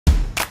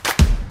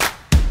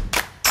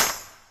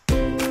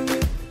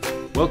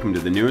Welcome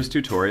to the newest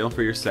tutorial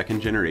for your second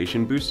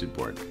generation boosted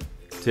board.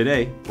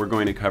 Today, we're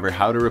going to cover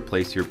how to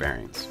replace your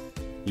bearings.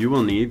 You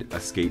will need a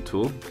skate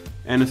tool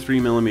and a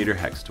 3mm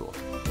hex tool.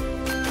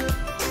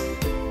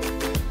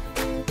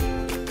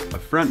 A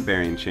front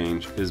bearing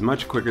change is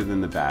much quicker than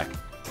the back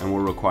and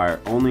will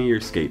require only your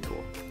skate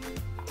tool.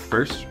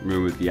 First,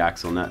 remove the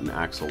axle nut and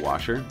axle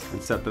washer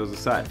and set those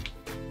aside.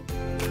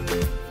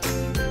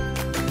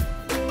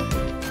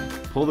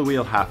 Pull the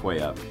wheel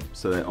halfway up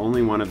so that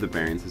only one of the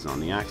bearings is on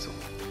the axle.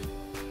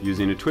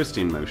 Using a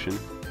twisting motion,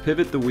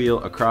 pivot the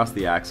wheel across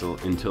the axle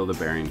until the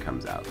bearing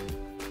comes out.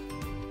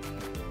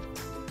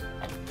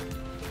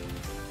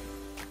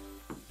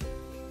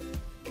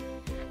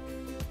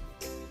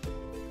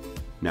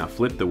 Now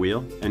flip the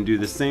wheel and do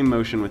the same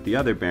motion with the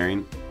other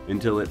bearing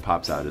until it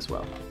pops out as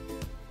well.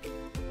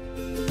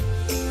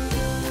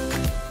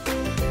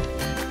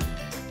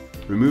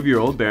 Remove your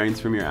old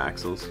bearings from your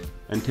axles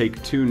and take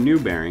two new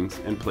bearings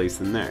and place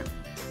them there.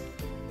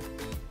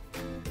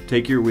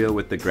 Take your wheel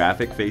with the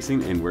graphic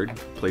facing inward,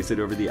 place it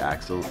over the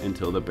axle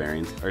until the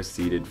bearings are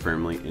seated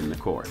firmly in the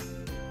core.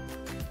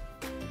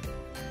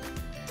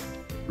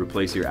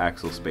 Replace your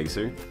axle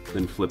spacer,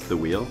 then flip the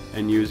wheel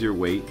and use your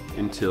weight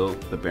until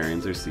the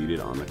bearings are seated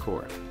on the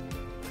core.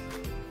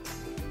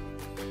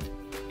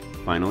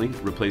 Finally,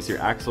 replace your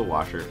axle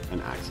washer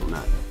and axle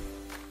nut.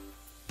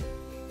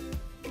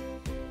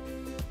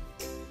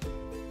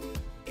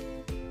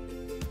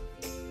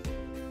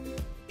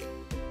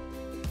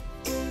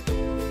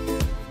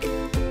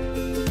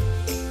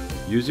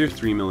 Use your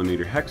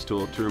 3mm hex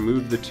tool to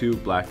remove the two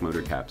black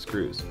motor cap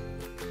screws.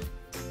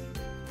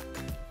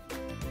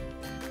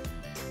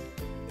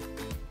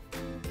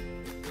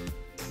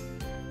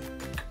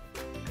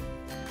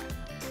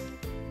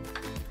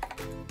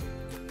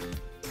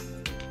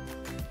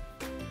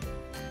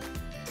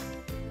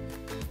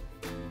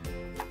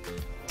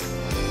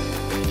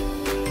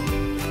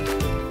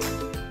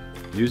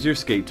 Use your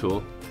skate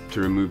tool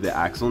to remove the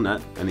axle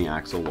nut and the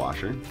axle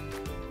washer.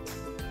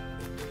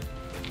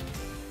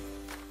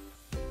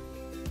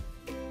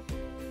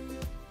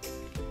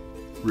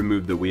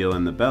 Remove the wheel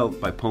and the belt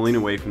by pulling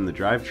away from the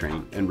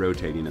drivetrain and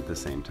rotating at the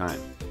same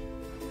time.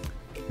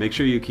 Make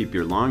sure you keep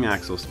your long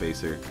axle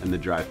spacer and the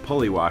drive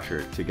pulley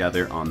washer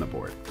together on the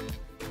board.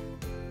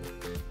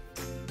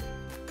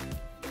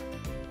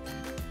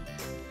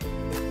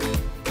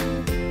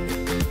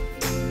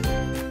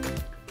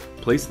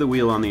 Place the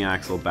wheel on the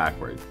axle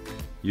backward.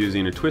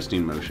 Using a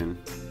twisting motion,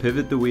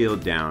 pivot the wheel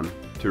down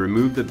to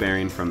remove the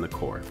bearing from the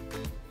core.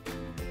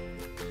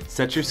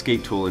 Set your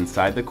skate tool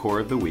inside the core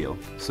of the wheel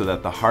so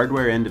that the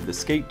hardware end of the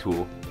skate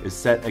tool is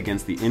set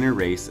against the inner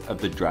race of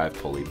the drive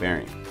pulley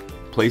bearing.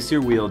 Place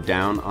your wheel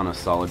down on a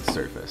solid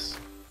surface.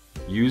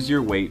 Use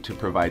your weight to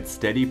provide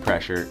steady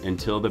pressure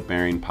until the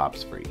bearing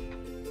pops free.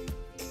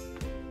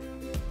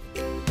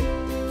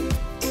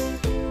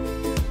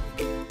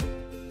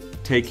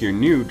 Take your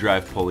new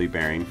drive pulley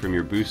bearing from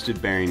your boosted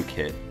bearing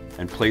kit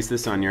and place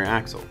this on your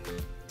axle.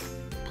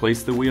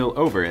 Place the wheel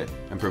over it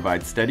and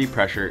provide steady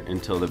pressure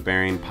until the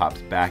bearing pops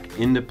back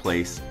into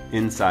place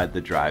inside the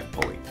drive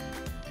pulley.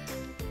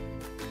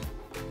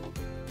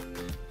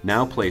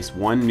 Now place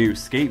one new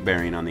skate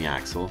bearing on the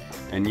axle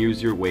and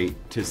use your weight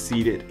to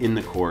seat it in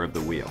the core of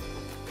the wheel.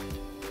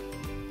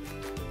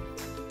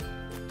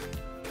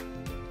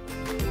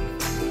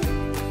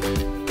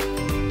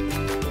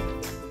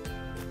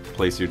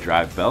 Place your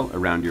drive belt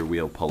around your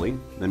wheel pulley,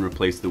 then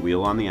replace the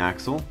wheel on the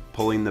axle,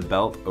 pulling the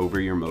belt over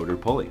your motor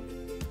pulley.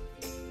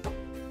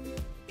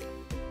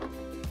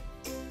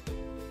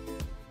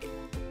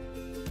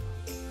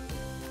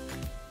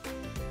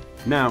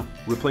 Now,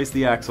 replace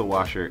the axle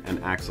washer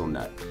and axle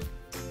nut.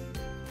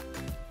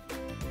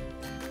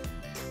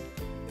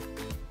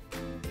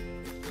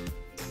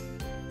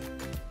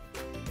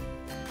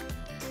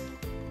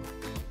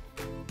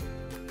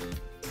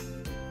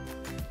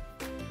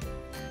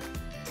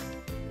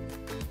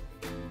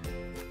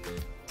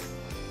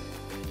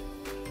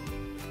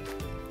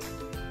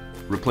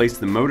 Replace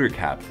the motor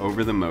cap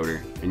over the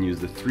motor and use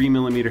the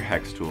 3mm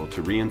hex tool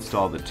to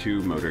reinstall the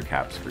two motor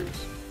cap screws.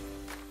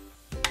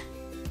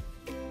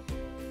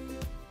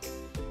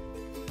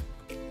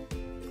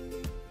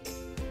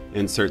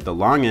 Insert the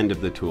long end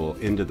of the tool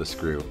into the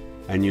screw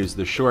and use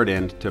the short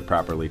end to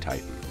properly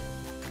tighten.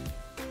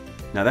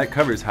 Now that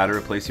covers how to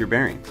replace your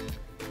bearings.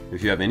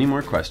 If you have any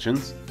more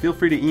questions, feel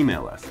free to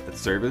email us at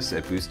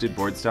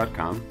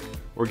service@boostedboards.com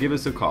or give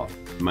us a call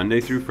Monday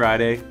through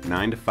Friday,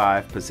 9 to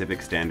 5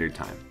 Pacific Standard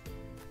Time.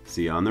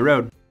 See you on the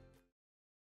road.